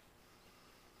people.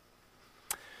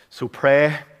 So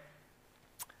pray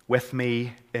with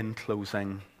me in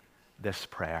closing this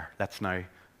prayer. Let's now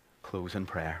close in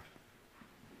prayer.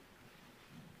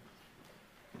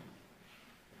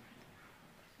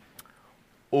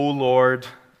 O Lord,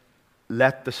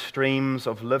 let the streams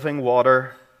of living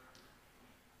water,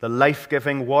 the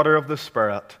life-giving water of the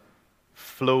Spirit,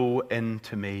 flow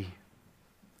into me.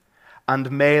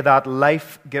 And may that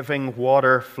life-giving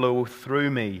water flow through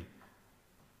me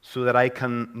so that I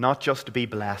can not just be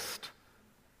blessed,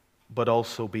 but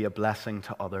also be a blessing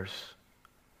to others.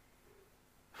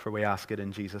 For we ask it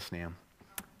in Jesus' name.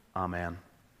 Amen.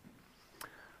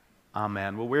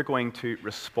 Amen. Well, we're going to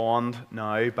respond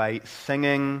now by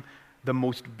singing the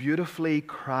most beautifully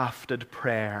crafted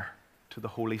prayer to the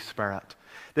Holy Spirit.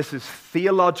 This is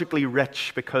theologically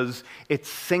rich because it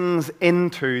sings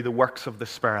into the works of the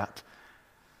Spirit.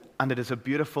 And it is a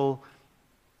beautiful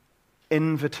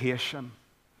invitation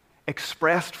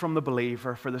expressed from the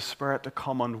believer for the Spirit to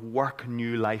come and work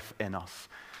new life in us.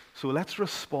 So let's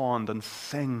respond and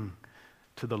sing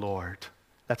to the Lord.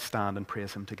 Let's stand and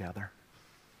praise Him together.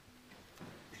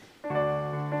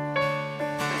 Praise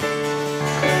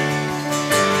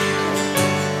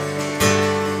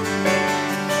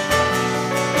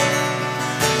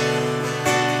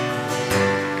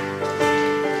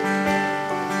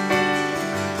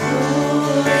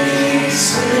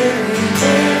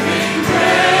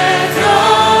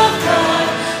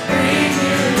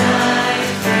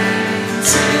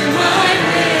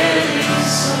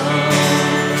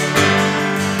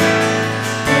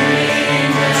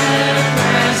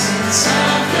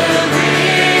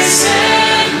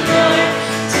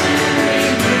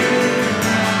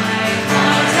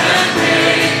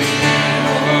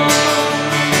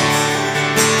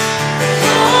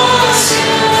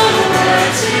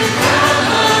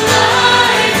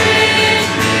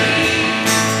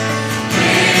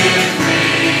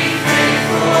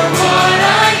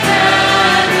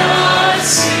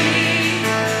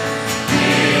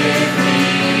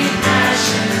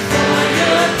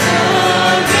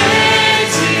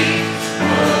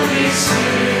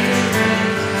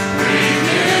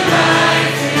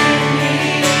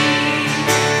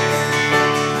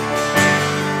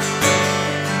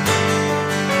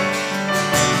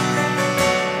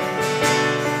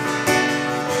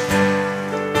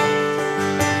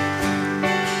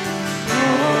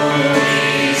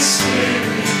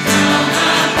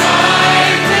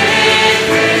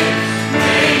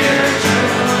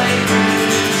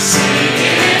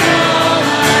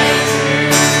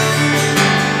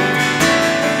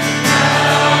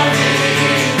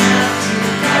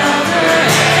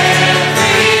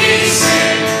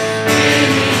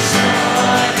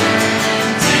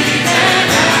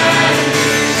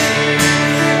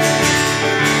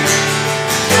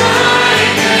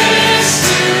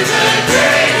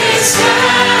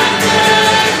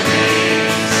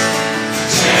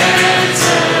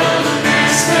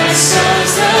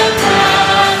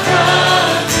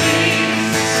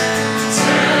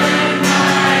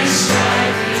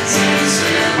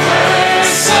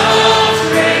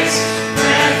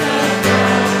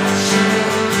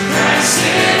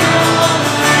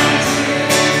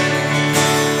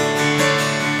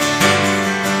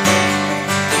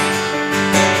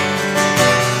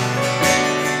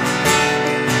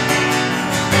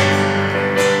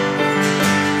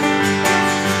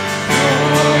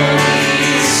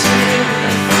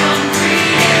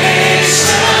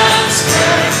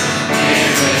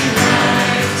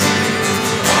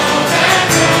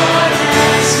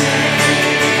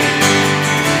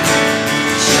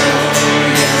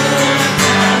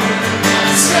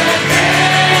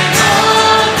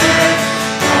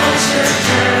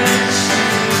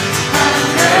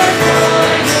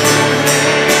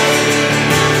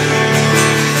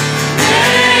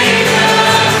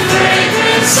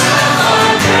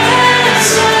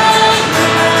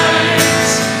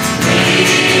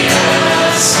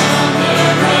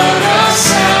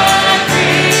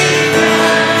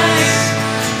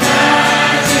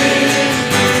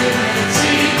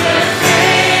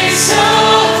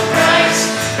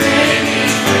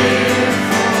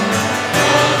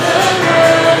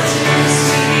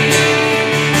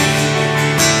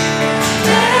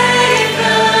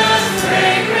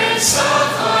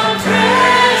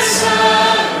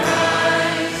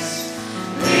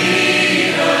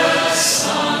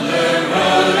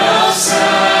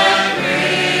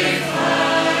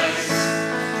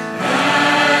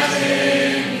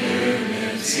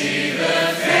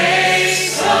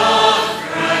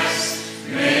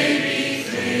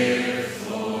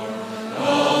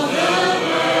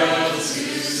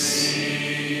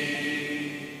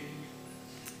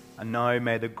And now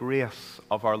may the grace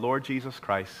of our Lord Jesus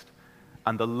Christ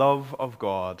and the love of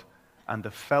God and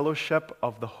the fellowship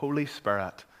of the Holy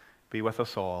Spirit be with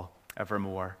us all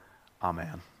evermore.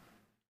 Amen.